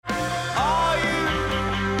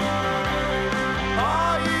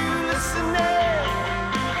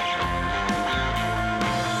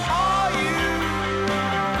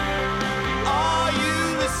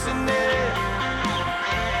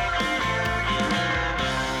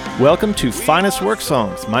Welcome to Finest Work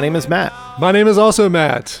Songs. My name is Matt. My name is also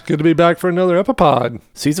Matt. Good to be back for another Epipod.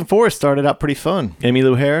 Season 4 started out pretty fun.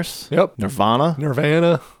 Emmylou Harris. Yep.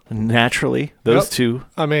 Nirvana. Naturally. Those two.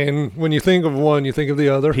 I mean, when you think of one, you think of the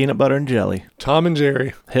other. Peanut butter and jelly. Tom and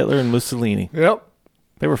Jerry. Hitler and Mussolini. Yep.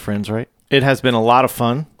 They were friends, right? It has been a lot of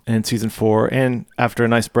fun in Season 4. And after a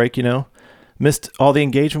nice break, missed all the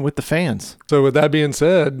engagement with the fans. So with that being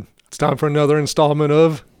said, it's time for another installment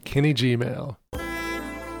of Kenny Gmail.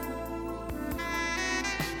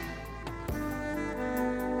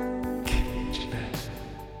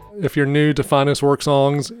 If you're new to Finest Work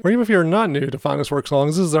Songs, or even if you're not new to Finest Work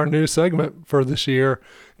Songs, this is our new segment for this year,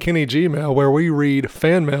 Kenny Gmail, where we read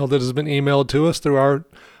fan mail that has been emailed to us through our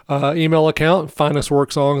email account,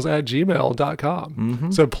 finestworksongs@gmail.com.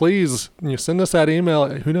 Mm-hmm. So please, send us that email.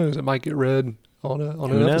 Who knows, it might get read on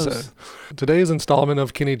an episode. Today's installment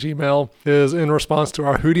of Kenny Gmail is in response to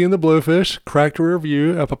our Hootie and the Blowfish Cracked Rear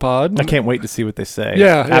View Epipod. I can't wait to see what they say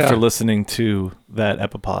after listening to that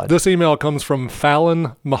Epipod. This email comes from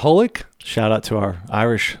Fallon Mahalik. Shout out to our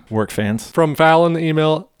Irish work fans. From Fallon, the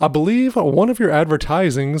email, I believe one of your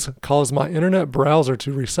advertisings caused my internet browser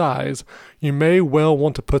to resize. You may well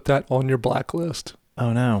want to put that on your blacklist.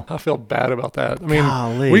 Oh, no. I feel bad about that. I mean,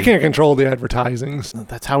 Golly. we can't control the advertisings.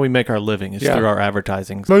 That's how we make our living, is through our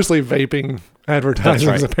advertisings. Mostly vaping advertisings,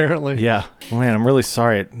 That's right. apparently. Yeah. Man, I'm really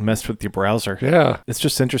sorry it messed with your browser. Yeah. It's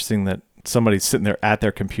just interesting that somebody's sitting there at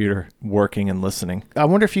their computer working and listening. I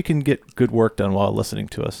wonder if you can get good work done while listening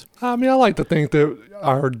to us. I mean, I like to think that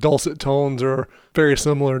our dulcet tones are very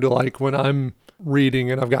similar to like when I'm reading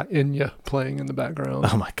and I've got Enya playing in the background.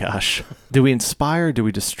 Oh, my gosh. Do we inspire or do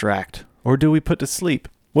we distract? Or do we put to sleep?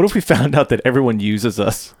 What if we found out that everyone uses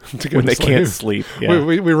us when they can't sleep? Yeah.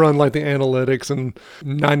 We run like the analytics, and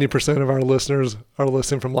 90% of our listeners are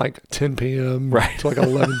listening from like 10 p.m. to like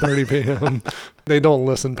 11:30 p.m. They don't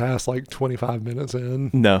listen past like 25 minutes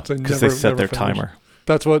in. No, because they set their finish. timer.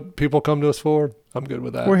 That's what people come to us for. I'm good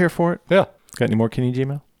with that. We're here for it. Yeah. Got any more Kenny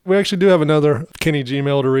Gmail? We actually do have another Kenny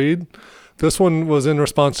Gmail to read. This one was in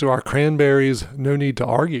response to our Cranberries No Need to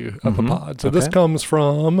Argue Epipod. So this comes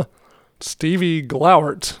from Stevie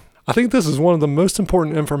Glowert. I think this is one of the most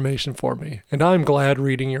important information for me, and I'm glad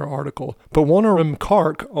reading your article, but want to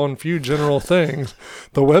remark on a few general things.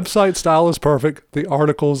 The website style is perfect. The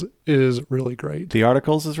articles is really great. The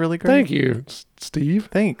articles is really great? Thank you, Steve.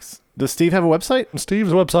 Thanks. Does Steve have a website?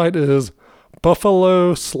 Steve's website is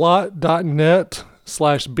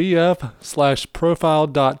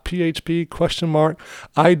buffaloslot.net/bf/profile.php ?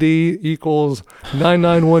 ID equals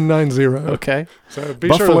 99190. Okay. So be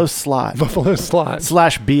Buffalo sure Slot. Buffalo Slot.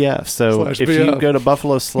 /BF. So if you go to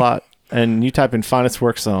Buffalo Slot and you type in Finest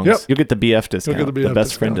Work Songs, you'll get the BF discount. You'll get the BF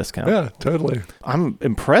best friend discount. Yeah, totally. I'm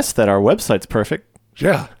impressed that our website's perfect.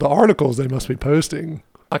 Yeah. The articles they must be posting.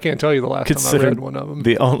 I can't tell you the last time I read one of them.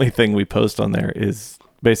 The only thing we post on there is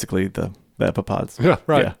basically the Epipods. Yeah,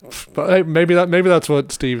 right. Yeah. But hey, maybe that's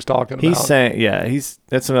what Steve's talking about. He's saying,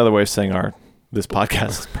 that's another way of saying this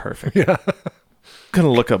podcast is perfect. Yeah. I'm going to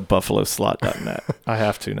look up buffaloslot.net. I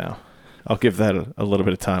have to now. I'll give that a little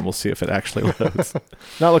bit of time. We'll see if it actually loads.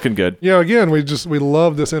 Not looking good. Again, we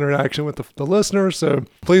love this interaction with the listeners. So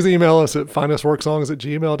please email us at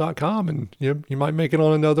finestworksongs@gmail.com, and you might make it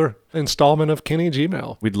on another installment of Kenny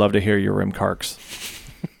Gmail. We'd love to hear your rimcarks.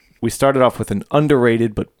 We started off with an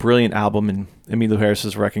underrated but brilliant album in Emmylou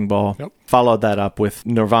Harris's Wrecking Ball. Yep. Followed that up with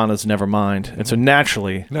Nirvana's Nevermind. And so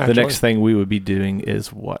naturally, the next thing we would be doing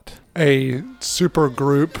is what? A super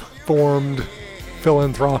group formed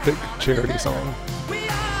philanthropic charity song.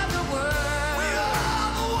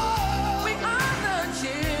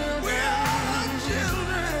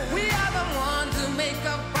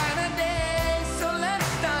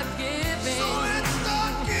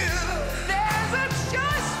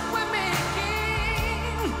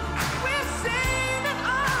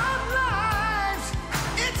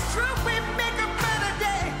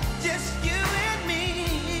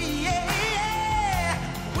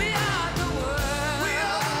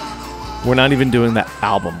 We're not even doing that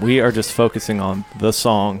album. We are just focusing on the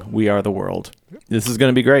song, We Are the World. This is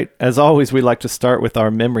going to be great. As always, we like to start with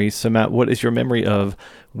our memories. So, Matt, what is your memory of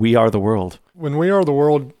We Are the World? When We Are the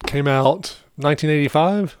World came out,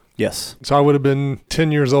 1985? Yes. So I would have been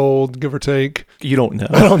 10 years old, give or take. You don't know.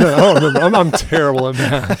 I don't know. I don't remember. I'm terrible at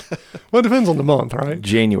math. Well, it depends on the month, right?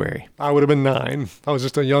 January. I would have been 9. I was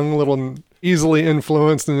just a young little easily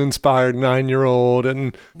influenced and inspired 9-year-old.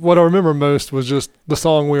 And what I remember most was just the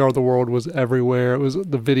song We Are the World was everywhere.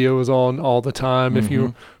 The video was on all the time. Mm-hmm. If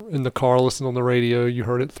you were in the car listening on the radio, you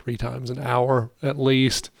heard it 3 times an hour at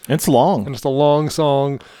least. It's long. And it's a long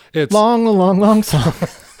song. It's long song.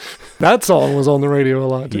 That song was on the radio a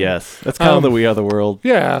lot too. Yes. That's kind of the We Are the World.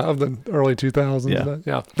 Yeah, of the early 2000s.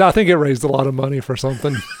 Yeah. I think it raised a lot of money for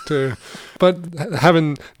something too. But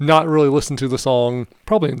having not really listened to the song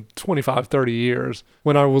probably in 25, 30 years,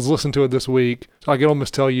 when I was listening to it this week, I could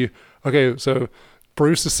almost tell you, okay, so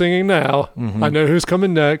Bruce is singing now. I know who's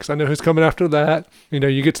coming next. I know who's coming after that. You know,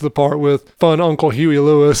 you get to the part with fun Uncle Huey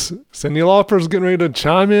Lewis. Cyndi Lauper's getting ready to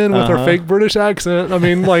chime in with her fake British accent. I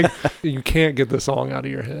mean, like, you can't get the song out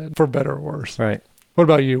of your head, for better or worse. Right. What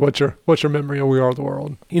about you? What's your memory of We Are the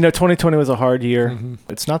World? 2020 was a hard year.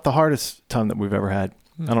 It's not the hardest time that we've ever had.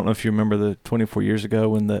 I don't know if you remember the 24 years ago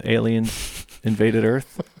when the aliens invaded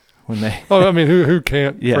Earth. When they I mean, who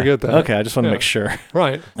can't forget that? Okay, I just want to make sure.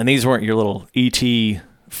 Right. And these weren't your little E.T.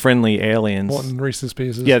 friendly aliens. Wanting Reese's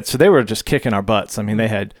Pieces. Yeah, so they were just kicking our butts. I mean, they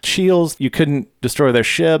had shields. You couldn't destroy their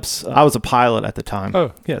ships. I was a pilot at the time.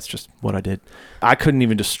 Oh. Yeah, it's just what I did. I couldn't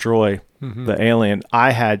even destroy the alien.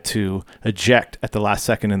 I had to eject at the last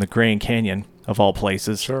second in the Grand Canyon, of all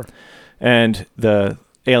places. Sure. And the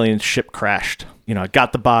alien ship crashed. I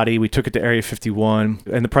got the body. We took it to Area 51,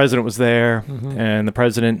 and the president was there, and the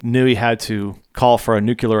president knew he had to call for a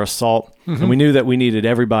nuclear assault, and we knew that we needed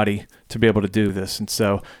everybody to be able to do this. And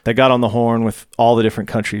so they got on the horn with all the different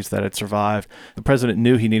countries that had survived. The president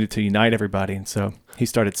knew he needed to unite everybody, and so he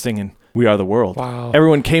started singing We Are the World. Wow.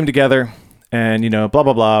 Everyone came together. And, blah,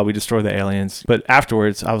 blah, blah, we destroyed the aliens. But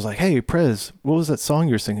afterwards, I was like, hey, Prez, what was that song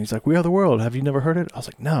you were singing? He's like, We Are the World. Have you never heard it? I was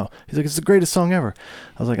like, no. He's like, it's the greatest song ever.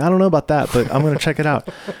 I was like, I don't know about that, but I'm going to check it out.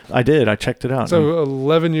 I did. I checked it out. So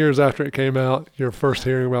 11 years after it came out, your first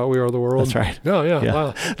hearing about We Are the World? That's right. Oh, yeah.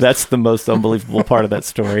 Wow. That's the most unbelievable part of that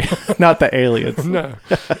story. Not the aliens. No.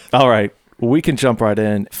 All right. We can jump right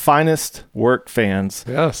in. Finest Work fans.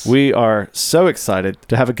 Yes. We are so excited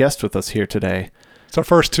to have a guest with us here today. It's our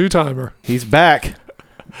first two-timer. He's back.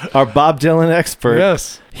 Our Bob Dylan expert.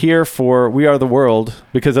 Yes. Here for We Are the World,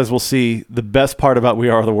 because as we'll see, the best part about We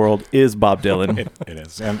Are the World is Bob Dylan. It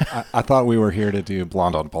is. And I thought we were here to do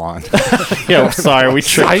Blonde on Blonde. Yeah, sorry, we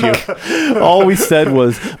tricked you. All we said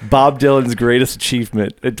was Bob Dylan's greatest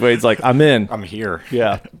achievement. And Dwayne's like, I'm in. I'm here.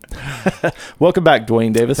 Yeah. Welcome back,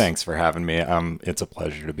 Dwayne Davis. Thanks for having me. It's a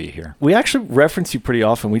pleasure to be here. We actually reference you pretty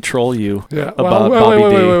often. We troll you Yeah. about Well,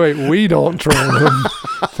 Bobby D. wait. We don't troll him.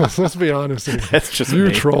 Let's be honest here. That's just You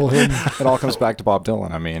me. troll him. It all comes back to Bob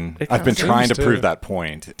Dylan. I mean, It I've been kinda trying to seems prove to. that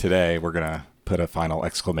point. Today, we're going to put a final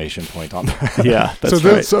exclamation point on that. Yeah, that's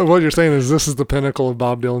right. So what you're saying is this is the pinnacle of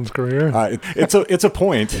Bob Dylan's career? It's a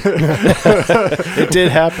point. It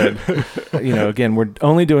did happen. Again, we're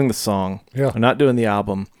only doing the song. Yeah. We're not doing the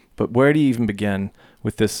album. But where do you even begin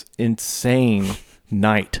with this insane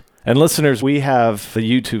night? And listeners, we have the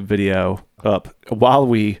YouTube video up. While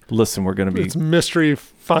we listen, we're going to be... It's Mystery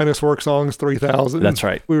Finest Work Songs 3000. That's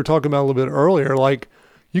right. We were talking about a little bit earlier, like,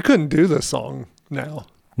 you couldn't do this song now.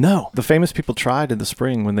 No. The famous people tried in the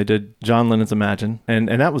spring when they did John Lennon's Imagine. And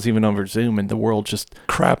that was even over Zoom, and the world just...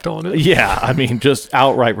 Crapped on it. Yeah, I mean, just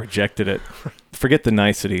outright rejected it. Forget the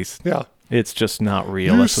niceties. Yeah. It's just not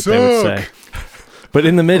real. You That's what they would say. But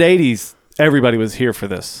in the mid-'80s, everybody was here for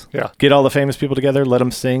this. Yeah. Get all the famous people together, let them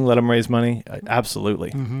sing, let them raise money.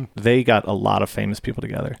 Absolutely. They got a lot of famous people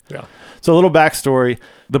together. Yeah. So a little backstory.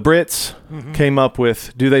 The Brits came up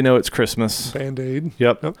with Do They Know It's Christmas? Band-Aid.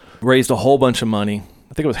 Yep. Raised a whole bunch of money.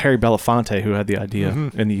 I think it was Harry Belafonte who had the idea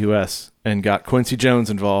in the U.S. and got Quincy Jones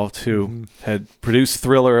involved, who had produced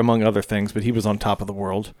Thriller, among other things, but he was on top of the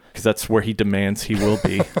world because that's where he demands he will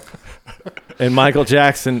be. And Michael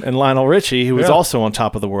Jackson and Lionel Richie, who was also on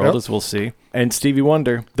top of the world, as we'll see. And Stevie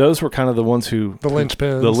Wonder. Those were kind of the ones who... The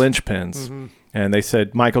linchpins. The linchpins. And they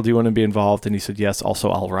said, Michael, do you want to be involved? And he said, yes,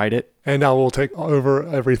 also I'll write it. And I will take over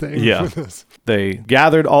everything. Yeah. They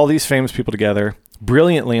gathered all these famous people together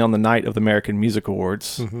brilliantly on the night of the American Music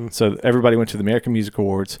Awards. So everybody went to the American Music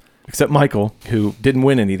Awards, except Michael, who didn't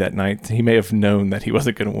win any that night. He may have known that he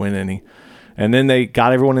wasn't going to win any. And then they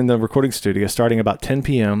got everyone in the recording studio starting about 10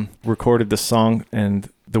 p.m., recorded the song, and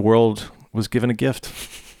the world was given a gift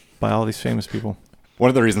by all these famous people. One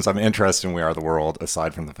of the reasons I'm interested in We Are the World,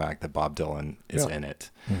 aside from the fact that Bob Dylan is in it,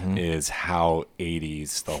 is how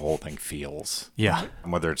 80s the whole thing feels. Yeah.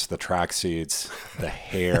 And whether it's the tracksuits, the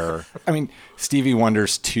hair. I mean, Stevie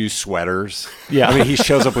Wonder's two sweaters. Yeah. I mean, he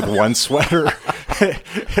shows up with one sweater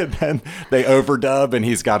and then they overdub and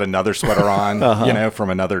he's got another sweater on, from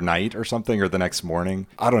another night or something, or the next morning.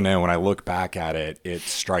 I don't know. When I look back at it, it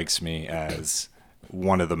strikes me as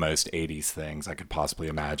one of the most 80s things I could possibly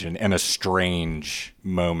imagine, and a strange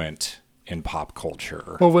moment in pop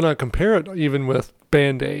culture. Well, when I compare it even with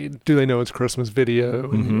Band-Aid, Do They Know It's Christmas video,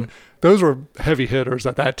 and those were heavy hitters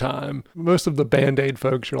at that time. Most of the Band-Aid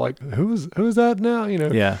folks, you're like, who is that now?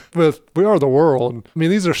 Yeah. With We Are the World, I mean,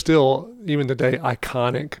 these are still, even today,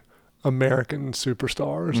 iconic American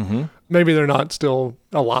superstars. Maybe they're not still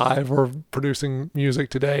alive or producing music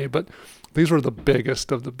today, but these were the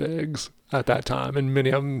biggest of the bigs at that time, and many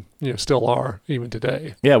of them still are even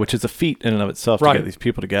today. Yeah, which is a feat in and of itself to Right. get these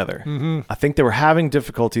people together. I think they were having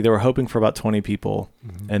difficulty. They were hoping for about 20 people,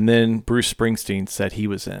 and then Bruce Springsteen said he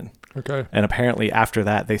was in. Okay. And apparently after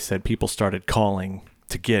that, they said people started calling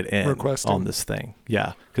to get in Requesting. on this thing.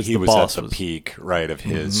 Yeah, because He the was boss at the peak, right, of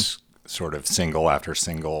his sort of single after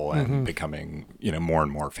single and becoming, more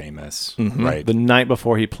and more famous, right? The night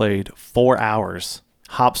before he played 4 hours,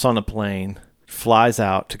 hops on a plane, flies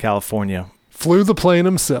out to California. Flew the plane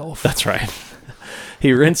himself. That's right.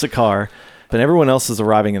 He rents a car, but everyone else is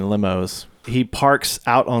arriving in limos. He parks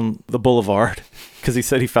out on the boulevard because he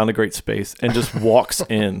said he found a great space and just walks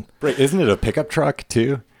in. Right, isn't it a pickup truck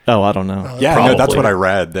too? Oh, I don't know. Yeah, Probably. no, that's what I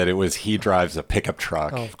read, that it was he drives a pickup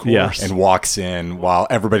truck Of course. Yeah. and walks in while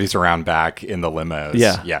everybody's around back in the limos.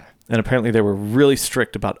 Yeah. Yeah. And apparently they were really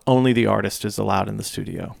strict about only the artist is allowed in the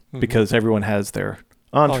studio because everyone has their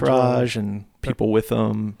entourage and people with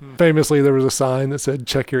them. Famously, there was a sign that said,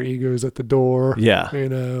 "Check your egos at the door." Yeah.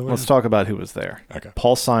 and- Let's talk about who was there. Okay.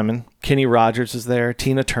 Paul Simon, Kenny Rogers is there,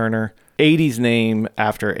 Tina Turner, 80s name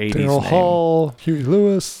after 80s Daryl name. Hall, Huey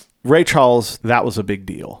Lewis. Ray Charles, that was a big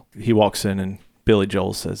deal. He walks in and Billy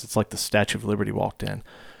Joel says, it's like the Statue of Liberty walked in,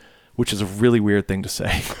 which is a really weird thing to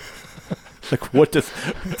say. Like, what does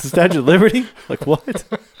the Statue of Liberty? Like, what?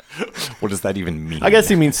 What does that even mean? I guess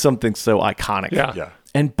he means something so iconic. Yeah. Yeah.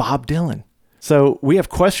 And Bob Dylan. So we have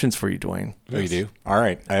questions for you, Dwayne. Oh, you do? All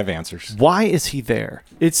right. I have answers. Why is he there?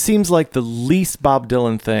 It seems like the least Bob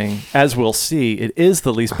Dylan thing, as we'll see, it is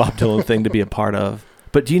the least Bob Dylan thing to be a part of.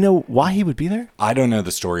 But do you know why he would be there? I don't know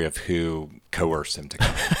the story of who coerced him to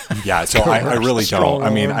come. Yeah, so I really Strong don't. I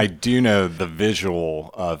mean, arm. I do know the visual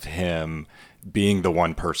of him being the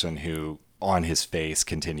one person who on his face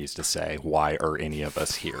continues to say, why are any of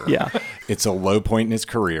us here? Yeah. It's a low point in his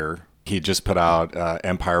career. He just put out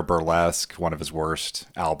Empire Burlesque, one of his worst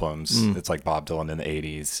albums. It's like Bob Dylan in the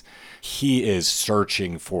 80s. He is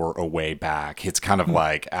searching for a way back. It's kind of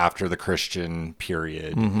like after the Christian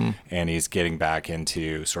period, and he's getting back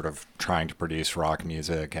into sort of trying to produce rock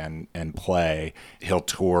music and play. He'll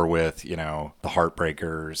tour with, the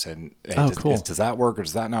Heartbreakers. And cool. does that work or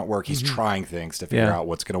does that not work? He's trying things to figure Yeah. out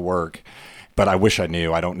what's going to work. But I wish I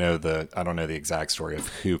knew. I don't know the exact story of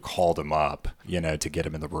who called him up, to get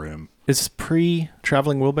him in the room. Is this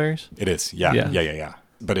pre-Traveling Wilburys? It is. Yeah. Yeah. Yeah.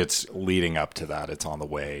 But it's leading up to that. It's on the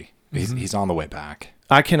way. He's on the way back.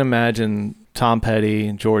 I can imagine Tom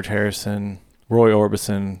Petty, George Harrison, Roy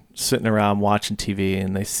Orbison sitting around watching TV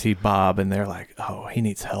and they see Bob and they're like, oh, he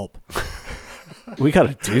needs help. We got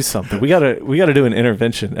to do something. We got to do an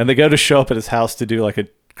intervention. And they go to show up at his house to do like a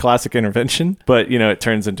classic intervention, but it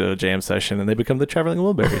turns into a jam session and they become the Traveling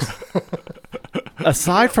Wilburys.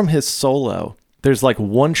 Aside from his solo, there's like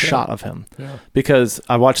one shot of him because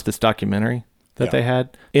I watched this documentary that they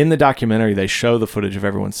had. In the documentary, they show the footage of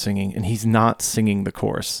everyone singing and he's not singing the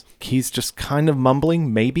chorus. He's just kind of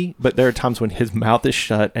mumbling, maybe, but there are times when his mouth is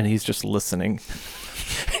shut and he's just listening.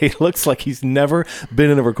 He looks like he's never been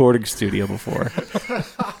in a recording studio before.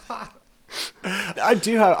 I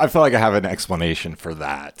feel like I have an explanation for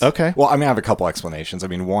that. Okay. Well, I have a couple explanations.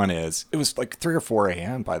 One is it was like 3 or 4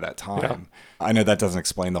 a.m. by that time. Yeah. I know that doesn't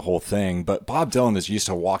explain the whole thing, but Bob Dylan is used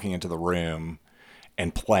to walking into the room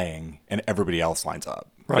and playing and everybody else lines up.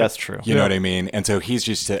 Right. That's true. You know what I mean? And so he's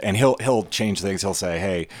just and he'll change things. He'll say,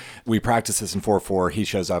 "Hey, we practice this in 4/4." He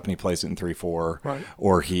shows up and he plays it in 3/4. Right.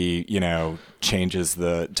 Or he, changes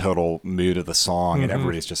the total mood of the song and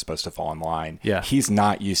everybody's just supposed to fall in line. Yeah. He's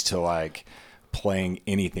not used to like playing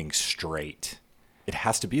anything straight. It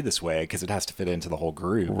has to be this way because it has to fit into the whole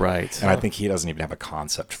group. Right. And I think he doesn't even have a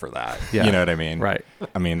concept for that. Yeah. You know what I mean? Right.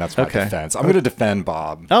 That's my Okay. defense. I'm going to defend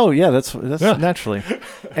Bob. Oh yeah, that's naturally.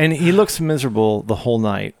 And he looks miserable the whole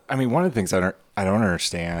night. One of the things I don't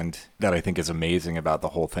understand that I think is amazing about the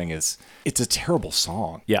whole thing is it's a terrible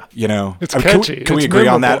song. Yeah. It's Can catchy. we It's agree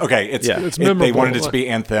on that? memorable. Okay. It's They memorable. wanted it to be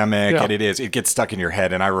anthemic, Yeah. and it is. It gets stuck in your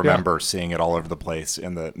head, and I remember seeing it all over the place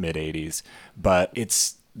in the mid '80s. But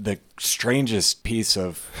it's the strangest piece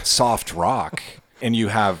of soft rock. And you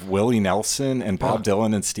have Willie Nelson and Bob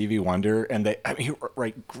Dylan and Stevie Wonder, and they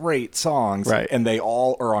write great songs, Right. and they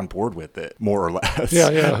all are on board with it, more or less.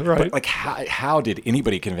 Yeah, right. But like, how did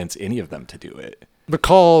anybody convince any of them to do it? the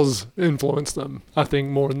cause influenced them, I think,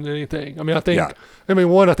 more than anything. I mean, I think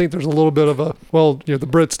there's a little bit of a, well, the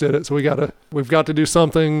Brits did it, so we've got to do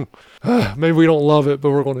something. Maybe we don't love it,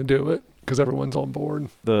 but we're going to do it because everyone's on board.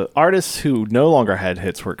 The artists who no longer had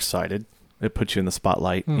hits were excited. It puts you in the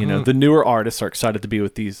spotlight. Mm-hmm. The newer artists are excited to be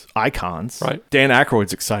with these icons. Right. Dan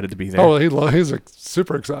Aykroyd's excited to be there. Oh, he's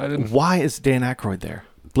super excited. Why is Dan Aykroyd there?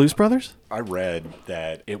 Blues Brothers? I read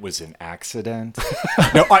that it was an accident.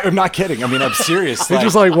 No, I'm not kidding. I mean, I'm serious. He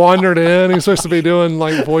just wandered in. He's supposed to be doing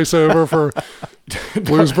voiceover for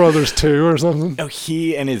Blues Brothers 2 or something. No,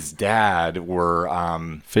 he and his dad were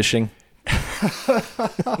fishing.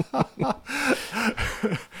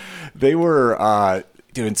 They were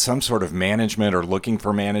doing some sort of management or looking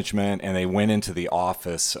for management, and they went into the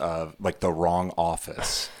office of the wrong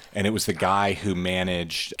office. And it was the guy who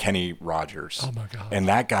managed Kenny Rogers. Oh, my God. And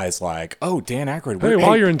that guy's like, oh, Dan Aykroyd. Hey,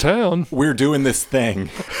 while you're in town. We're doing this thing.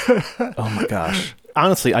 Oh, my gosh.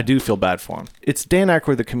 Honestly, I do feel bad for him. It's Dan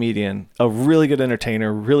Aykroyd, the comedian, a really good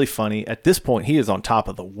entertainer, really funny. At this point, he is on top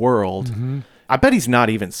of the world. Mm-hmm. I bet he's not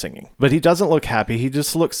even singing, but he doesn't look happy. He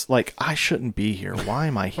just looks like, I shouldn't be here. Why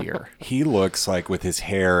am I here? He looks like, with his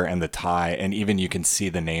hair and the tie, and even you can see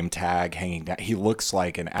the name tag hanging down, he looks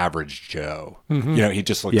like an average Joe. Mm-hmm. He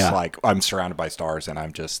just looks like, I'm surrounded by stars and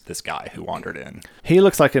I'm just this guy who wandered in. He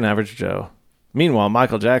looks like an average Joe. Meanwhile,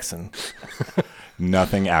 Michael Jackson.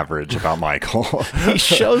 Nothing average about Michael. He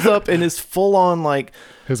shows up in his full-on,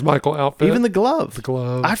 his Michael outfit. Even the glove. The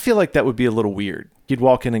glove. I feel like that would be a little weird. You'd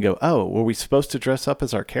walk in and go, oh, were we supposed to dress up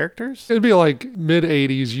as our characters? It'd be like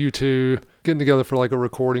mid-'80s, U2 getting together for a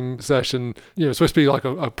recording session. It's supposed to be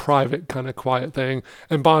a private kind of quiet thing.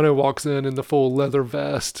 And Bono walks in the full leather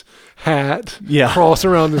vest, hat, cross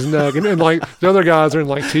around his neck. And the other guys are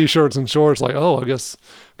in T-shirts and shorts. I guess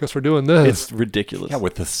we're doing this. It's ridiculous. Yeah,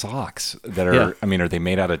 with the socks that are, are they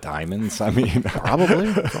made out of diamonds? Probably.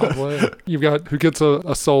 You've got who gets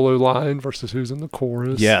a solo line versus who's in the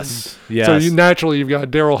chorus. Yes. So you've got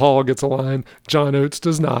Daryl Hall gets a line, John Oates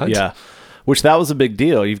does not. Yeah, which that was a big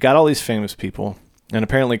deal. You've got all these famous people, and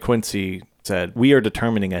apparently Quincy said, we are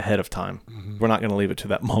determining ahead of time. Mm-hmm. We're not going to leave it to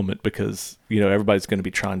that moment because, everybody's going to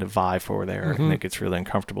be trying to vie for there, and it gets really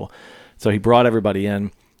uncomfortable. So he brought everybody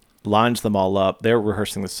in, lines them all up. They're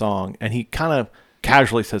rehearsing the song, and he kind of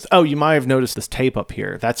casually says, oh, you might have noticed this tape up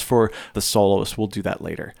here. That's for the soloist. We'll do that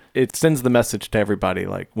later. It sends the message to everybody,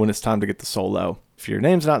 when it's time to get the solo. If your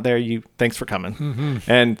name's not there, thanks for coming. Mm-hmm.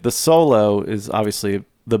 And the solo is obviously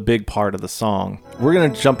the big part of the song. We're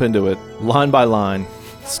going to jump into it line by line,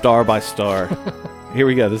 star by star. Here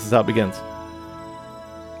we go. This is how it begins.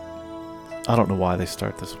 I don't know why they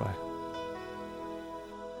start this way.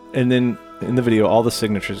 And then in the video, all the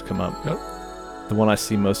signatures come up. Yep. The one I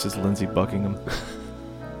see most is Lindsey Buckingham.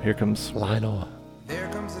 Here comes Lionel. There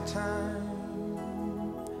comes a time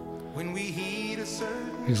when we heed a certain.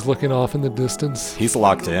 He's looking off in the distance. He's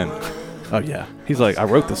locked in. Oh, yeah. He's like, I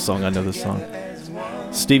wrote this song. I know this song.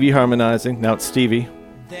 Stevie harmonizing. Now it's Stevie.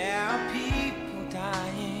 There are people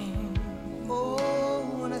dying. Oh,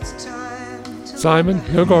 when it's time to Simon,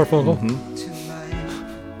 no Garfunkel. Mm-hmm.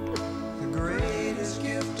 the greatest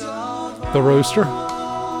gift of The roaster.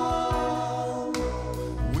 all.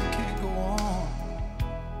 We can't go on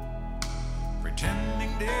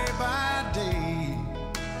pretending day by day.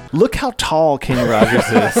 Look how tall Kenny Rogers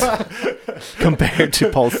is compared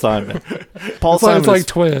to Paul Simon. Paul It's like is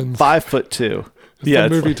twins. 5'2". the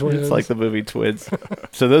movie Twins. It's like the movie Twins.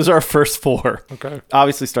 So those are our first four. Okay.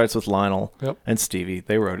 Obviously starts with Lionel Yep. and Stevie.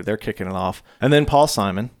 They wrote it. They're kicking it off. And then Paul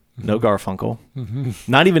Simon. No Garfunkel. Mm-hmm.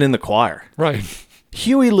 Not even in the choir. Right.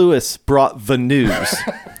 Huey Lewis brought the news.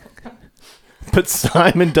 But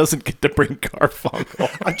Simon doesn't get to bring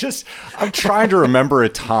Garfunkel. I'm trying to remember a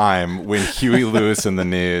time when Huey Lewis and the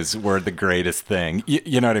News were the greatest thing.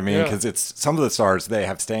 You know what I mean? Yeah. Because it's some of the stars, they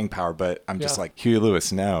have staying power, but I'm just Yeah. like, Huey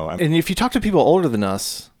Lewis, no. And if you talk to people older than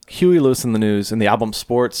us, Huey Lewis and the News and the album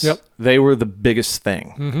Sports, Yep. they were the biggest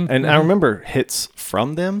thing. Mm-hmm, And I remember hits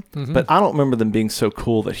from them, but I don't remember them being so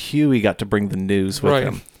cool that Huey got to bring the news with Right.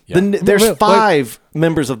 him. Yeah. There's Like- 5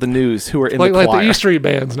 members of the News who are in Like the choir. the E Street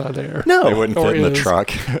Band's not there. No. They wouldn't Or fit in the is. truck.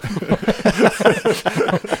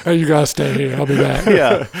 Hey, you guys stay here. I'll be back.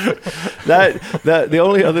 Yeah. That the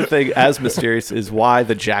only other thing as mysterious is why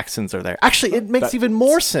the Jacksons are there. Actually, it makes even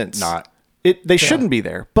more sense. They shouldn't be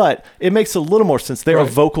there, but it makes a little more sense. They're a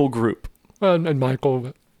Right. vocal group. And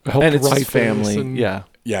Michael helped And it's write his family. this. And Yeah.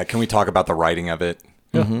 Yeah, can we talk about the writing of it?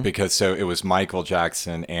 Because so it was Michael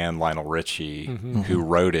Jackson and Lionel Richie who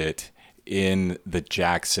wrote it in the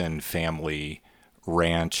Jackson family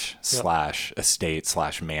ranch slash estate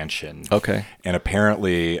slash mansion. Okay. And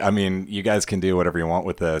apparently, I mean, you guys can do whatever you want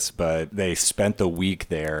with this, but they spent the week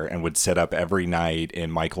there and would sit up every night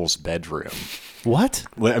in Michael's bedroom. What?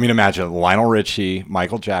 I mean, imagine Lionel Richie,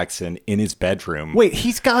 Michael Jackson in his bedroom. Wait,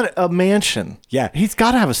 he's got a mansion. Yeah. He's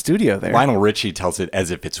got to have a studio there. Lionel Richie tells it as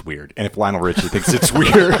if it's weird. And if Lionel Richie thinks it's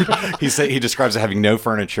weird, he describes it having no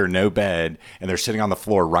furniture, no bed, and they're sitting on the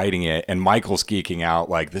floor writing it. And Michael's geeking out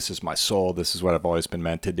like, this is my soul. This is what I've always been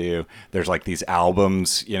meant to do. There's like these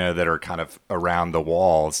albums, you know, that are kind of around the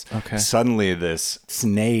walls. Okay. Suddenly this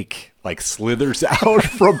snake like slithers out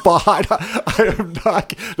from behind. I am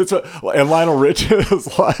not. That's what. And Lionel Richie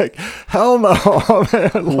is like, hell no,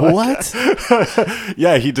 man. Like, what?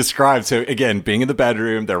 Yeah, he describes. So again, being in the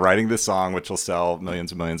bedroom, they're writing this song, which will sell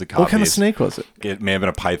millions and millions of copies. What kind of snake was it? It may have been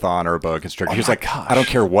a python or a boa constrictor. Oh He was my like, gosh. I don't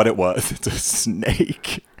care what it was. It's a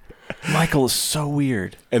snake. Michael is so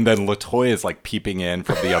weird. And then LaToya is like peeping in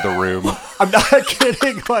from the other room. I'm not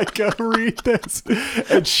kidding. Like, go read this.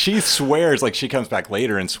 And she swears, like, she comes back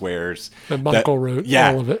later and swears that Michael wrote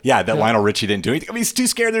all of it. Yeah, that Lionel Richie didn't do anything. I mean, he's too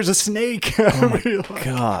scared there's a snake. Oh my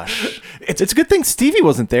gosh. It's a good thing Stevie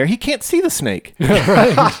wasn't there. He can't see the snake.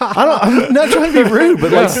 Right. I'm not trying to be rude,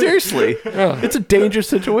 but like seriously, it's a dangerous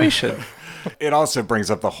situation. It also brings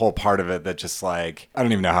up the whole part of it that just like, I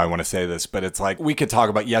don't even know how I want to say this, but it's like, we could talk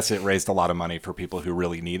about, yes, it raised a lot of money for people who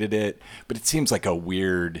really needed it, but it seems like a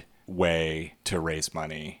weird way to raise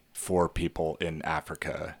money for people in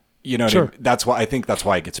Africa. You know, Sure. what I mean? That's why I think that's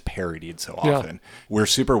why it gets parodied so often. We're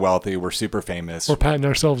super wealthy. We're super famous. We're patting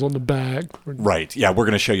ourselves on the back. Right. Yeah. We're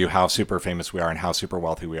going to show you how super famous we are and how super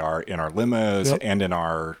wealthy we are in our limos and in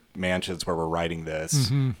our mansions where we're writing this.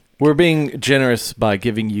 Mm-hmm. We're being generous by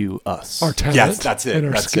giving you us. Our talent. Yes, that's it. And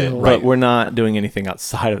our That's it. skill. Right. But we're not doing anything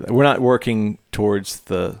outside of that. We're not working towards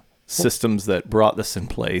the systems that brought this in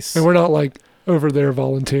place. And we're not like over there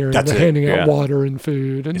volunteering That's and it. handing Yeah. out water and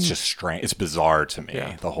food. And It's just strange. It's bizarre to me,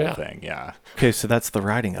 Yeah. the whole Yeah. thing. Yeah. Okay, so that's the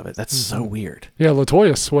writing of it. That's so weird. yeah,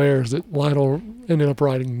 LaToya swears that Lionel ended up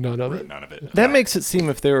writing none of it. None of it. That makes it seem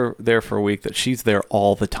if they're there for a week that she's there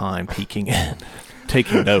all the time peeking in,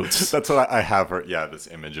 taking notes. That's what I have her. Yeah, this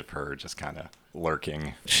image of her just kind of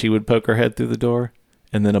lurking. She would poke her head through the door,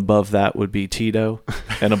 and then above that would be Tito,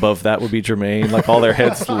 and above that would be Jermaine, like all their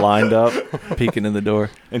heads lined up, peeking in the door.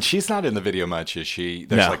 And she's not in the video much, is she?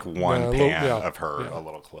 There's No. like one No, a pan little- yeah. of her, Yeah. a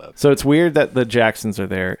little clip. So it's weird that the Jacksons are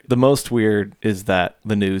there. The most weird is that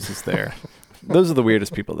the news is there. Those are the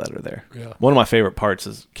weirdest people that are there. Yeah. One of my favorite parts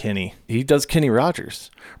is Kenny. He does Kenny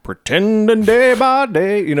Rogers. Pretending day by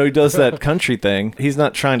day. You know, he does that country thing. He's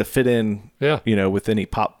not trying to fit in, Yeah. you know, with any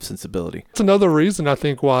pop sensibility. It's another reason I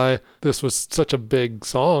think why this was such a big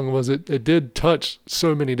song was it did touch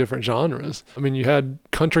so many different genres. I mean, you had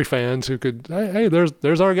country fans who could, hey,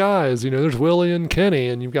 there's our guys. You know, there's Willie and Kenny,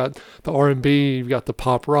 and you've got the R&B, you've got the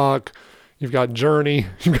pop rock, you've got Journey,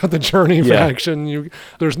 you've got the Journey Yeah. faction.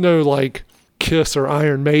 There's no like Kiss or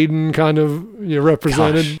Iron Maiden kind of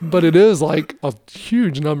represented, Gosh. but it is like a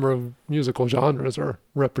huge number of musical genres are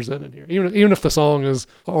represented here. Even if the song is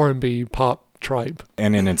R&B, pop, tripe.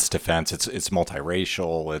 And in its defense, it's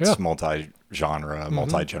multiracial, it's Yeah. multi-genre,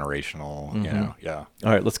 multi-generational. You know, yeah.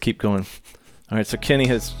 All right, let's keep going. All right, so Kenny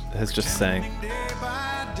has just sang.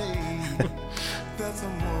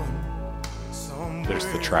 There's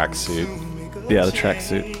the tracksuit. Yeah, the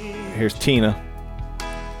tracksuit. Here's Tina.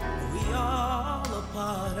 We all a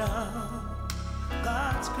part of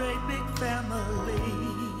God's great big family.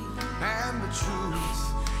 And the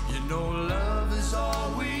truth, you know, love is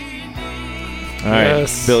all we need. All right,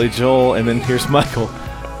 Yes. Billy Joel, and then here's Michael.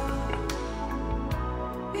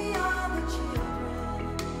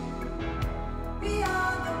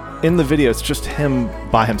 In the video, it's just him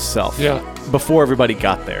by himself. Yeah. Before everybody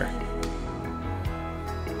got there.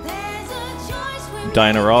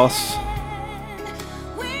 Diana Ross.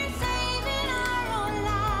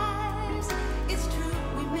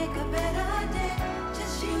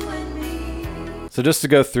 So just to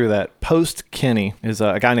go through that, post Kenny is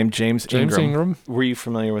a guy named James Ingram. Were you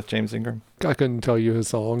familiar with James Ingram? I couldn't tell you his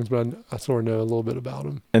songs, but I sort of know a little bit about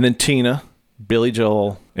him. And then Tina, Billy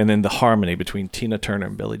Joel, and then the harmony between Tina Turner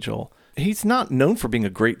and Billy Joel. He's not known for being a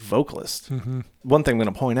great vocalist. One thing I'm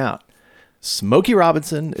going to point out, Smokey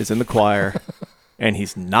Robinson is in the choir, and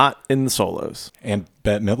he's not in the solos. And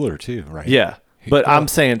Bette Midler, too, right? Yeah. But I'm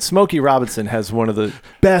saying Smokey Robinson has one of the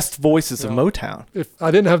best voices of Motown. If I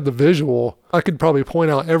didn't have the visual, I could probably point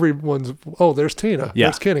out everyone's, oh, there's Tina, Yeah.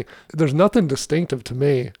 there's Kenny. There's nothing distinctive to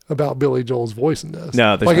me about Billy Joel's voice in this.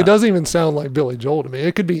 No, there's like not. it doesn't even sound like Billy Joel to me.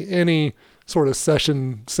 It could be any sort of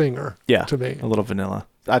session singer Yeah. to me. A little vanilla.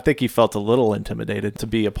 I think he felt a little intimidated to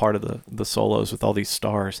be a part of the solos with all these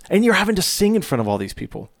stars. And you're having to sing in front of all these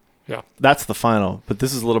people. Yeah. That's the final, but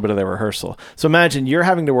this is a little bit of their rehearsal. So imagine you're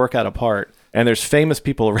having to work out a part and there's famous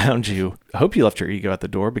people around you. I hope you left your ego at the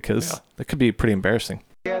door because that could be pretty embarrassing.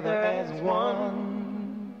 Together as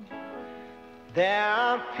one, there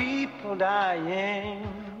are people dying.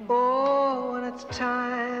 Oh, and it's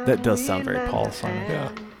time. That does sound very Paul Simon.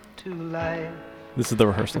 Yeah. To life, This is the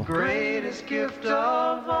rehearsal. greatest gift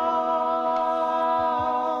of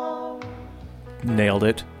all. Nailed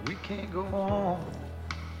it. We can't go on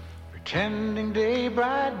pretending day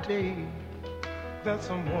by day that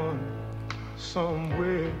someone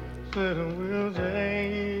somewhere said will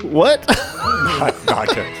change. What? Not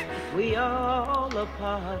good. We all a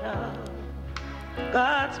part of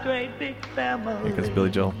God's great big family. Here goes Billy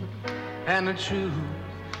Joel. And the truth,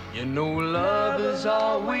 you know, love is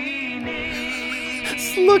all we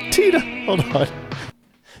need. Look, Tina. Hold on.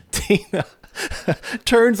 Tina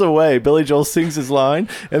turns away. Billy Joel sings his line,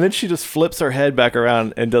 and then she just flips her head back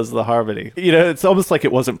around and does the harmony. You know, it's almost like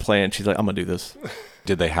it wasn't planned. She's like, I'm going to do this.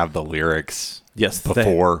 Did they have the lyrics Yes.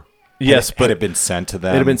 before? Yes, Had but it been sent to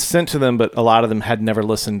them? it had been sent to them, but a lot of them had never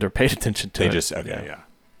listened or paid attention to They it. just, okay, yeah.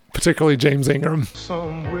 Particularly James Ingram.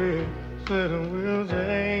 Somewhere said will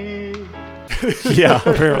change. Yeah,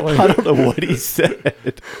 Apparently. I don't know what he said.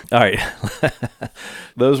 All right.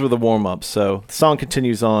 Those were the warm-ups. So the song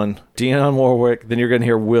continues on. Dionne Warwick, then you're going to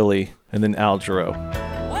hear Willie, and then Al Jarreau.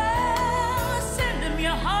 Well, send them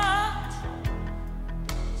your heart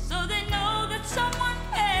so they know that someone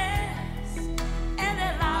cares and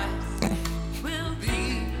their lives will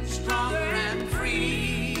be stronger and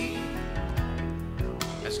free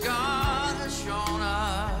as God has shown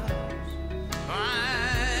us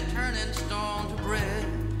by turning stone to bread.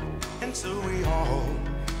 And so we all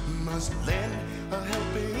must lend a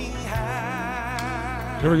helping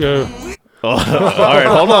hand. Here we go. All right,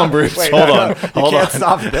 hold on, Bruce. Hold on. Hold on.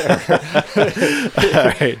 Stop there. All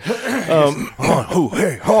right.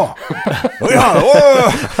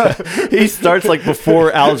 He starts like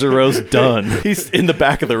before Al Jarreau's done. He's in the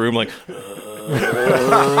back of the room like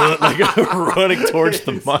running towards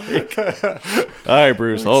the mic. All right,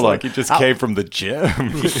 Bruce, hold on. Like he just came from the gym.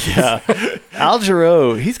 Yeah. Al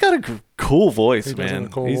Jarreau, he's got a cool voice, He does have man.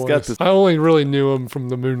 a cool He's voice. got this. I only really knew him from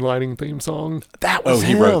the Moonlighting theme song. That Oh, was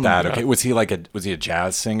he him. wrote that. Okay. Was he a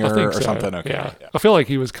jazz singer I think or so. something? Okay. Yeah. I feel like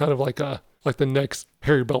he was kind of like the next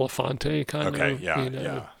Harry Belafonte kind Okay, of, yeah, you know,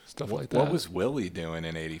 yeah. stuff like that. What was Willie doing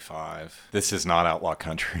in '85? This is not Outlaw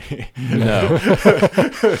Country. No.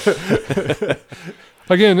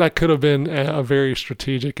 Again, that could have been a very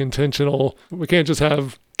strategic, intentional. We can't just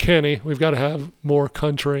have Kenny. We've got to have more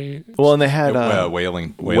country. Well, and they had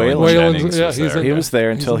Wailing Waylon Jennings yeah, was he's there. in he was there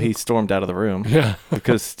until he stormed out of the room. Yeah.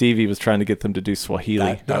 Because Stevie was trying to get them to do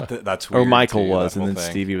Swahili. That's Or weird, Michael too, was, that and whole then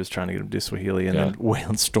thing. Stevie was trying to get him to do Swahili, and Yeah. then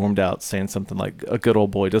Waylon stormed out saying something like, a good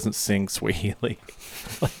old boy doesn't sing Swahili.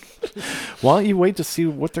 Like, why don't you wait to see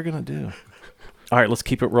what they're going to do? All right, let's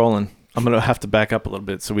keep it rolling. I'm going to have to back up a little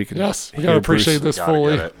bit so we can Yes, we hear got to appreciate Bruce. this Gotta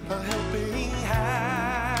fully. get it. A helping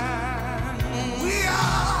hand. We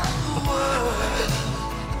are the world.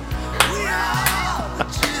 We are the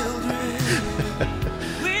children.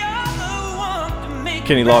 We are the one to make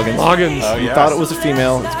Kenny Loggins. Loggins. Oh, You yeah. thought it was a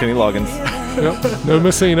female. It's Kenny Loggins. Yep. No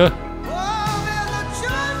Messina. Oh, there's a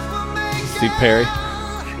choice we're making. Steve Perry.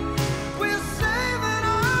 We're saving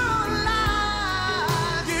our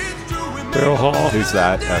lives. It's true, we make Daryl Hall. Who's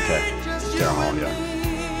that? Okay. Daryl Hall, yeah.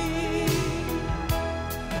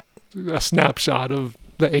 A snapshot of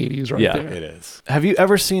the 80s right Yeah. there. It is. Have you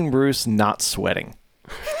ever seen Bruce not sweating?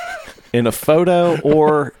 In a photo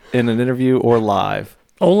or in an interview or live?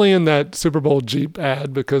 Only in that Super Bowl Jeep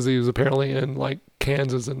ad because he was apparently in like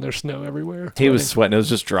Kansas and there's snow everywhere. He was sweating. It was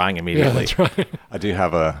just drying Yeah, immediately. that's right. I do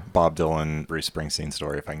have a Bob Dylan, Bruce Springsteen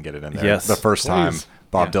story if I can get it in there. Yes, The first time please.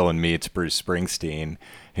 Bob Dylan meets Bruce Springsteen,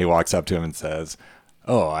 he walks up to him and says,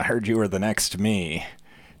 "Oh, I heard you were the next me."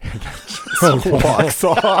 Just walks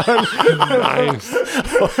on. Nice.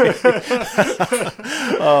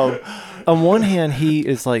 On one hand, he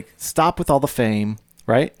is like, stop with all the fame,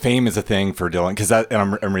 right? Fame is a thing for Dylan because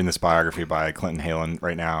I'm reading this biography by Clinton Halen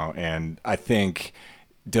right now, and I think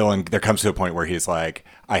Dylan, there comes to a point where he's like,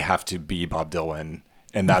 I have to be Bob Dylan,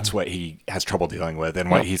 and that's what he has trouble dealing with, and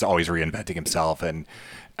what he's always reinventing himself, and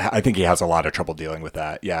I think he has a lot of trouble dealing with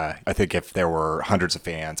that. Yeah, I think if there were hundreds of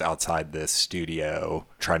fans outside this studio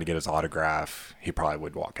trying to get his autograph, he probably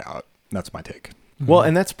would walk out. That's my take. Well,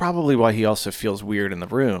 and that's probably why he also feels weird in the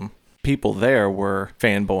room. People there were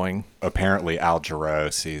fanboying. Apparently Al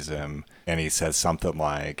Jarreau sees him and he says something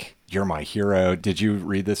like, You're my hero. Did you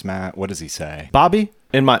read this, Matt? What does he say? Bobby,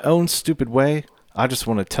 in my own stupid way, I just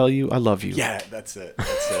want to tell you I love you. Yeah, that's it.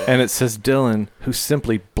 That's it. And it says Dylan, who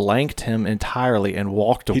simply blanked him entirely and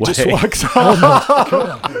walked away. He just walks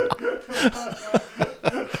off.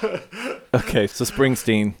 Okay, so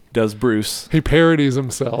Springsteen does Bruce. He parodies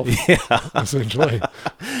himself, essentially.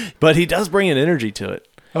 But he does bring an energy to it.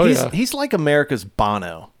 Oh, yeah. He's like America's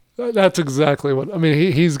Bono. That's exactly what I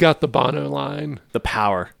mean. He's got the Bono line. The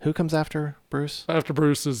power. Who comes after Bruce? After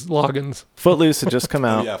Bruce is Loggins. Footloose had just come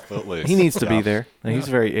out. Yeah, Footloose. He needs to be there. And he's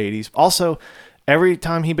very 80s. Also, every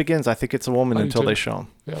time he begins, I think it's a woman I do until too. they show him.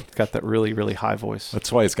 Yeah. He's got that really, really high voice.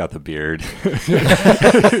 That's why he's got the beard.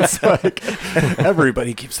 It's like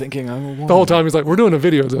everybody keeps thinking I'm a woman. The whole time he's like, "We're doing a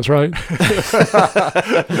video of this, right?"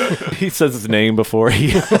 He says his name before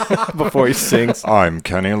he before he sings. I'm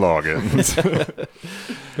Kenny Loggins.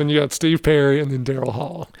 Then you got Steve Perry and then Daryl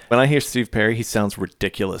Hall. When I hear Steve Perry, he sounds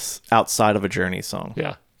ridiculous outside of a Journey song.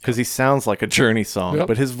 Yeah. Because he sounds like a Journey song, Yep.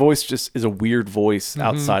 but his voice just is a weird voice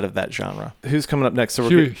outside of that genre. Who's coming up next? So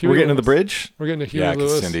Huey we're getting to the Lewis. bridge? We're getting to Huey Yeah,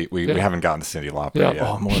 because Lewis. Cindy, we Yeah. haven't gotten to Cindy Lauper Yeah. yet.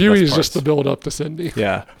 Oh, more of the Huey's best just the parts. build up to Cindy.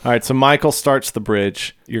 Yeah. All right, so Michael starts the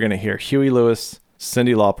bridge. You're going to hear Huey Lewis,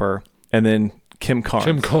 Cyndi Lauper, and then Kim Carnes.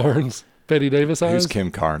 Kim Carnes, Betty Davis eyes. Who's Kim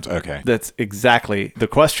Carnes? Okay. That's exactly the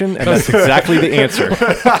question, and that's exactly the answer.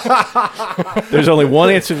 There's only one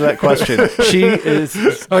answer to that question. She is...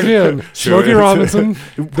 Again, Smokey Robinson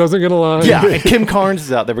doesn't get a line. Yeah, and Kim Carnes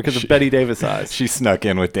is out there because of Betty Davis eyes. She snuck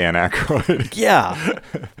in with Dan Aykroyd. Yeah.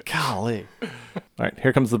 Golly. All right,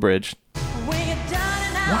 here comes the bridge.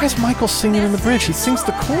 Why is Michael singing in the bridge? He sings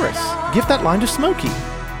the chorus. Give that line to Smokey.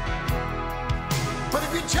 But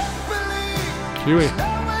if you just believe, Huey.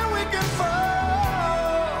 that way we can fall.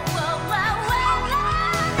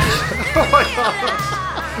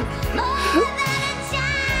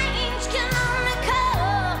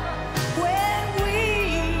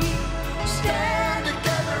 Stand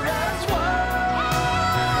together as one.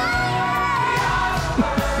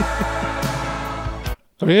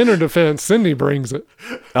 I mean, in her defense, Cindy brings it.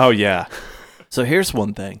 Oh, yeah. So here's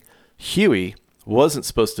one thing. Huey wasn't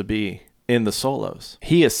supposed to be in the solos.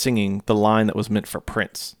 He is singing the line that was meant for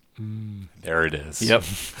Prince. There it is. Yep.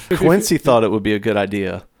 Quincy thought it would be a good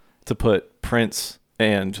idea to put Prince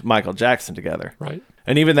and Michael Jackson together. Right.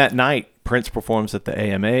 And even that night, Prince performs at the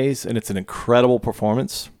AMAs, and it's an incredible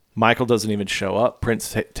performance. Michael doesn't even show up.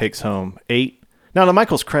 Prince takes home 8. Now, to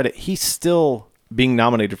Michael's credit, he's still being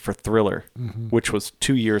nominated for Thriller, which was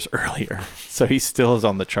 2 years earlier. So he still is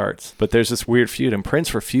on the charts. But there's this weird feud, and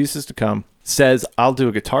Prince refuses to come, says, I'll do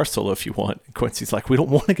a guitar solo if you want. And Quincy's like, we don't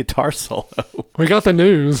want a guitar solo. We got the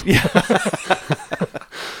news.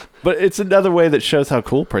 But it's another way that shows how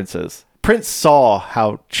cool Prince is. Prince saw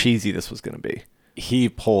how cheesy this was going to be. He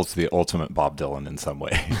pulls the ultimate Bob Dylan in some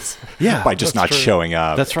ways. Yeah, by just that's not true. showing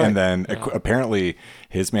up. That's right. And then apparently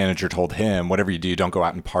his manager told him, whatever you do, don't go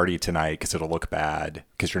out and party tonight because it'll look bad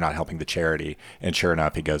because you're not helping the charity. And sure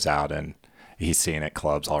enough, he goes out and he's seen at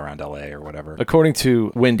clubs all around LA or whatever. According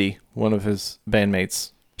to Wendy, one of his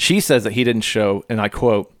bandmates, she says that he didn't show, and I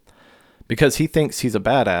quote, because he thinks he's a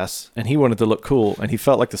badass and he wanted to look cool and he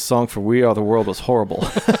felt like the song for We Are the World was horrible.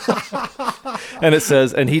 And it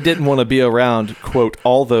says, and he didn't want to be around, quote,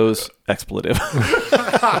 all those expletive.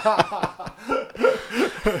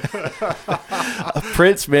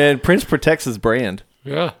 Prince, man, Prince protects his brand.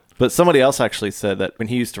 Yeah. But somebody else actually said that when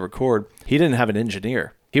he used to record, he didn't have an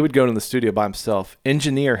engineer. He would go to the studio by himself,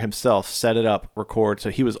 engineer himself, set it up, record. So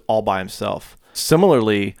he was all by himself.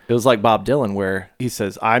 Similarly, it was like Bob Dylan, where he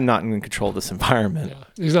says, I'm not in control of this environment. Yeah.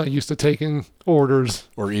 He's not used to taking orders.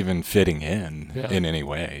 Or even fitting in Yeah. in any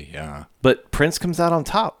way. Yeah. But Prince comes out on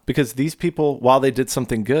top because these people, while they did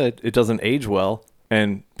something good, it doesn't age well.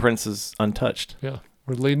 And Prince is untouched. Yeah.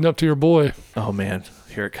 We're leading up to your boy. Oh, man,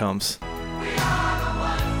 here it comes.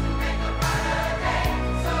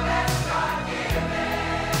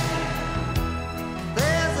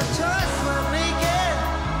 There's a choice we're making.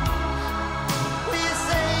 We're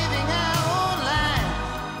saving our own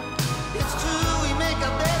lives. It's true, we make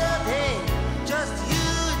a better day. Just you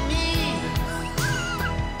and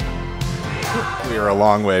me. We are a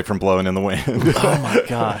long way from blowing in the wind. Oh, my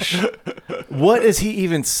gosh. What is he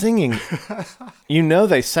even singing? You know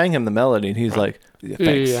they sang him the melody, and he's like, yeah,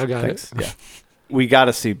 thanks, Yeah, I got thanks. Yeah. We got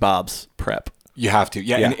to see Bob's prep. You have to.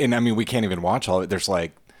 Yeah. Yeah. And I mean, we can't even watch all of it. There's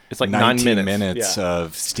like, It's like 19 9 minutes. Yeah.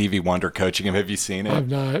 of Stevie Wonder coaching him. Have you seen it? I've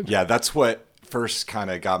not. Yeah, that's what first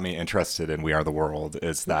kind of got me interested in We Are the World,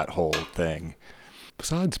 is that whole thing.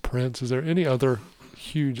 Besides Prince, is there any other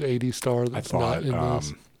huge 80s star I that's thought not in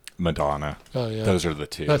this? Madonna. Oh, yeah. Those are the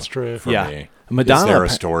two. That's true. For Yeah. me. Madonna, Is there a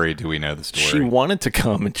story? Do we know the story? she wanted to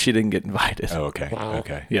come and she didn't get invited. Oh, okay. Wow.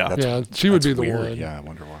 Okay. Yeah. Yeah, she would that's be the weird. one. Yeah, I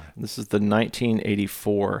wonder why. This is the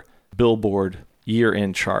 1984 Billboard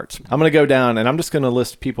year-end charts. I'm going to go down and I'm just going to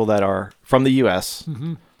list people that are from the U.S.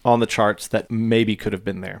 On the charts that maybe could have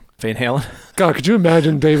been there. Van Halen. God, could you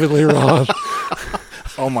imagine David Lee Roth?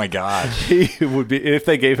 Oh my God. He would be, if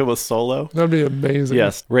they gave him a solo. That'd be amazing.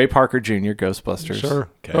 Yes. Ray Parker Jr., Ghostbusters. Sure.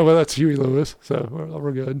 Okay. Oh, well, that's Huey Lewis, so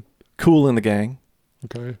we're good. Cool in the Gang.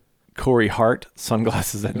 Okay. Corey Hart,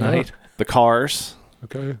 Sunglasses at Yeah. Night. The Cars.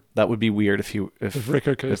 Okay. That would be weird if If Rick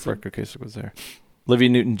Ocasek. if Rick Ocasek was there. Olivia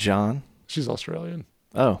Newton-John. She's Australian.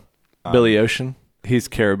 Oh. Billy Ocean. He's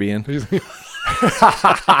Caribbean. He's,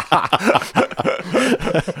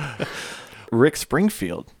 Rick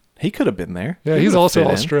Springfield. He could have been there. yeah, He he's would have also fit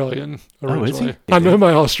in. Australian Oh, is he? originally. I know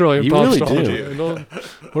my Australian You pop really stars. do. You know,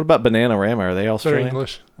 What about Bananarama? Are they they're Australian?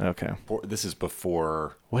 English. Okay. This is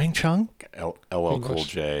before Wang Chung? LL Cool English.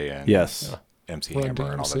 J and Yes. MC Run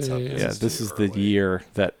Hammer and all that DMC, stuff. yeah. This too is the early. year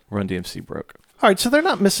that Run DMC broke. All right, so they're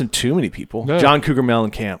not missing too many people. No. John Cougar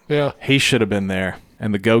Mellencamp. Yeah. He should have been there.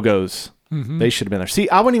 And the Go-Go's. Mm-hmm. They should have been there. See,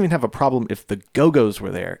 I wouldn't even have a problem if the Go-Go's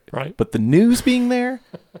were there. Right. But the News being there,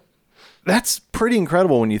 that's pretty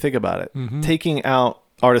incredible when you think about it. Taking out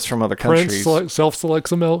artists from other countries. Prince self-selects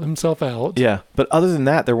himself out. Yeah, but other than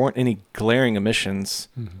that, there weren't any glaring omissions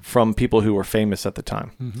from people who were famous at the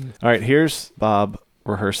time. All right, here's Bob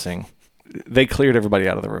rehearsing. They cleared everybody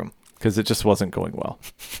out of the room because it just wasn't going well.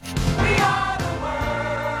 We are the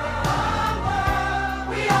world.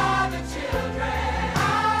 We are the children.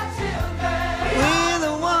 Our children. We're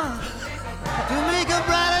the ones to make a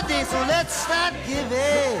brighter day, so let's start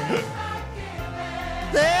giving.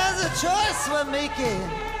 There's a choice we're making.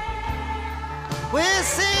 We're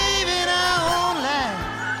saving our own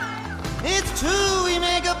lives. It's true, we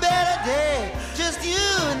make a better day, just you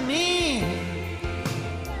and me.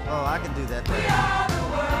 Oh, I can do that.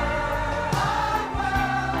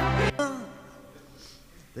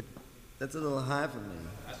 That's a little high for me.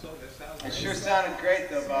 It sure sounded great,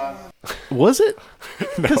 though, Bob. Was it?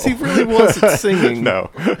 Because he really wasn't singing.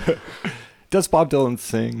 No. Does Bob Dylan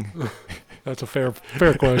sing? That's a fair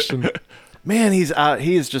question. Man, he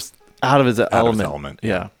is just out of his Out of element. his element.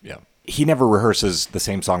 Yeah. Yeah. He never rehearses the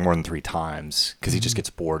same song more than 3 times because he just gets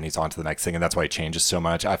bored and he's on to the next thing, and that's why he changes so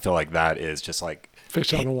much. I feel like that is just like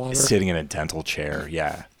Fish out of water. sitting in a dental chair.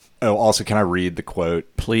 Yeah. Oh, also, can I read the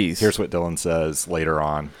quote? Please. Here's what Dylan says later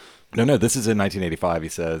on. No, this is in 1985. He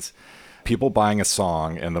says, "People buying a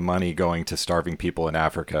song and the money going to starving people in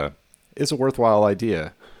Africa is a worthwhile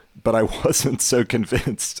idea, but I wasn't so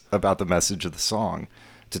convinced about the message of the song.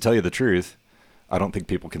 To tell you the truth, I don't think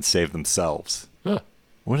people can save themselves."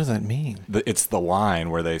 What does that mean? It's the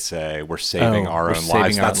line where they say, "We're saving Oh, our we're own saving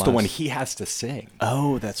lives." our That's the one lives. he has to sing.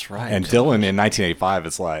 Oh, that's right. And Dylan in 1985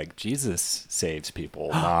 is like, Jesus saves people,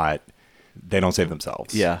 not they don't save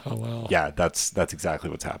themselves. Yeah. Oh, wow. Yeah, that's exactly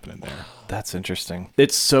what's happening there. That's interesting.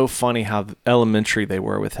 It's so funny how elementary they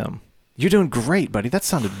were with him. You're doing great, buddy. That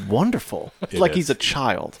sounded wonderful. It's It like is. he's a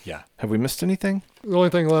child. Yeah. Have we missed anything? The only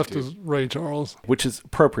thing left is Ray Charles. Which is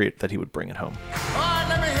appropriate that he would bring it home. All right,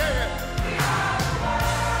 let me hear you.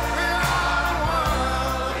 We are the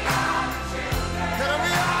world. That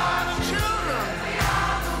we are the children.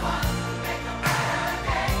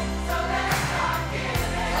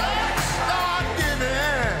 Let's start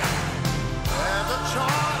giving. There's a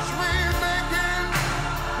choice we're making.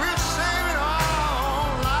 We're saving our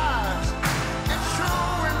own lives. It's true,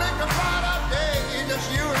 we make a brighter day, just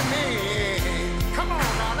you and me. Come on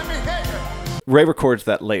now, let me hear you. Ray records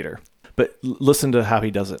that later, but listen to how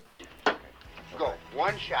he does it. Go.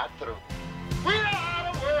 One shot through. We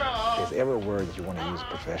are the world. There's every word that you want to use a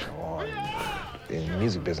professional on. In the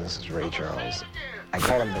music business, is Ray Charles. I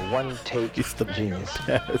call him the one-take genius.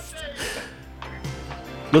 Yes.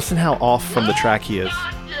 Listen how off from the track he is.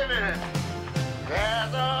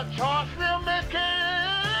 There's a choice we're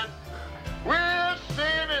making. We're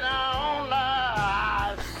saving our own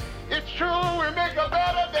lives. It's true, we make a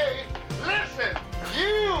better day. Listen,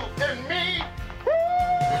 you and me.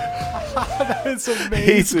 It's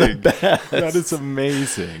amazing. He's the best. That is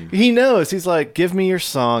amazing. He knows. He's like, give me your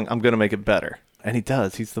song. I'm going to make it better. And he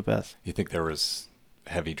does. He's the best. You think there was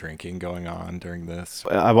heavy drinking going on during this?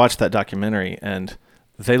 I watched that documentary and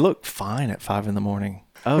they look fine at 5 a.m.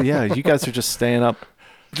 Oh, yeah. You guys are just staying up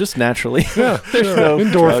just naturally. Yeah, sure. no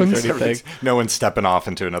Endorphins. drugs or anything. No one's stepping off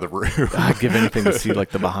into another room. I'd give anything to see like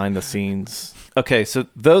the behind the scenes. Okay, so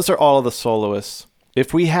those are all of the soloists.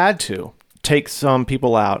 If we had to take some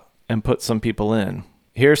people out and put some people in,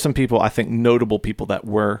 here are some people, I think notable people that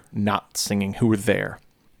were not singing who were there.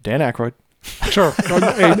 Dan Aykroyd, Sure.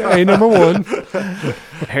 A number one.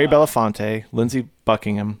 Harry Belafonte, Lindsey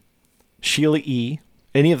Buckingham, Sheila E.,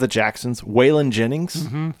 any of the Jacksons, Waylon Jennings.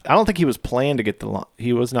 I don't think he was planning to get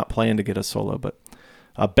he was not planning to get a solo, but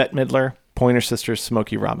Bette Midler, Pointer Sisters,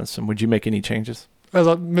 Smokey Robinson. Would you make any changes? As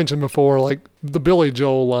I mentioned before, like the Billy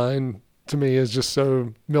Joel line to me is just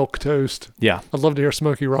so milquetoast. Yeah. I'd love to hear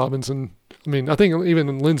Smokey Robinson. I mean, I think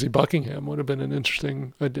even Lindsey Buckingham would have been an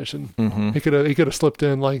interesting addition. He could have slipped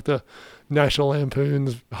in like the National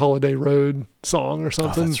Lampoon's Holiday Road song or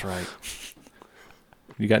something. Oh, that's right.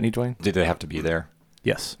 You got any, Dwayne? Did they have to be there?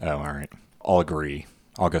 Yes. Oh, all right. I'll agree.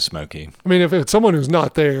 I'll go Smokey. I mean, if it's someone who's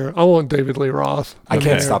not there, I want David Lee Roth. I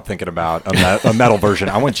can't stop thinking about a metal version.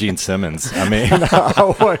 I want Gene Simmons. I mean,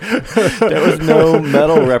 there was no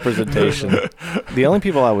metal representation. The only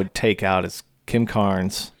people I would take out is Kim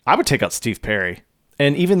Carnes. I would take out Steve Perry.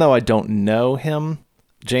 And even though I don't know him,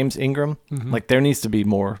 James Ingram, like there needs to be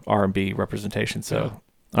more R&B representation. So,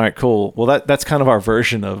 all right, cool. Well, that's kind of our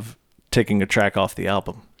version of taking a track off the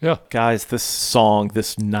album. Yeah. Guys, this song,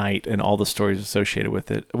 this night, and all the stories associated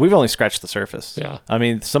with it, we've only scratched the surface. Yeah. I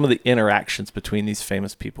mean, some of the interactions between these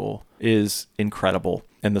famous people is incredible.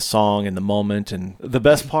 And the song and the moment. And the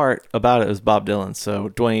best part about it is Bob Dylan. So,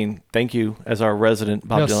 Dwayne, thank you as our resident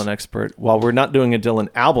Bob Dylan expert. While we're not doing a Dylan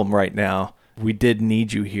album right now, we did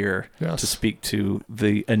need you here to speak to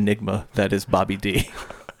the enigma that is Bobby D.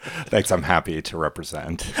 Thanks. I'm happy to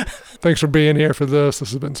represent. Thanks for being here for this. This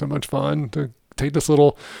has been so much fun to take this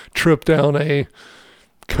little trip down a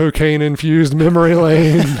cocaine-infused memory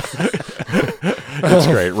lane. That's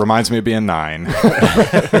great. Reminds me of being 9.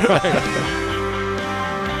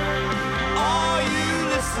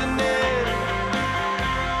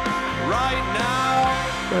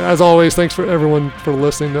 As always, thanks for everyone for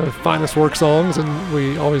listening to Finest Work Songs, and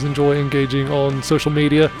we always enjoy engaging on social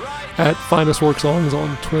media at Finest Work Songs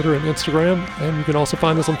on Twitter and Instagram, and you can also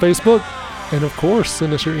find us on Facebook, and of course,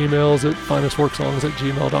 send us your emails at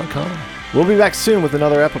finestworksongs@gmail.com. We'll be back soon with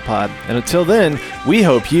another Epipod, and until then, we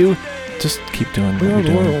hope you just keep doing what you're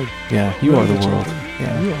doing. World. Yeah, you are the world.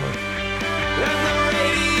 Yeah. You are.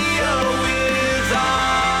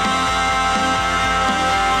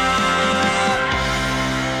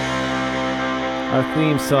 Our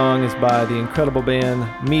theme song is by the incredible band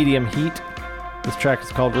Medium Heat. This track is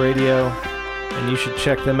called Radio, and you should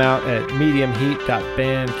check them out at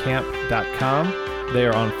mediumheat.bandcamp.com. They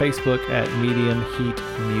are on Facebook at Medium Heat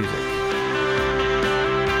Music.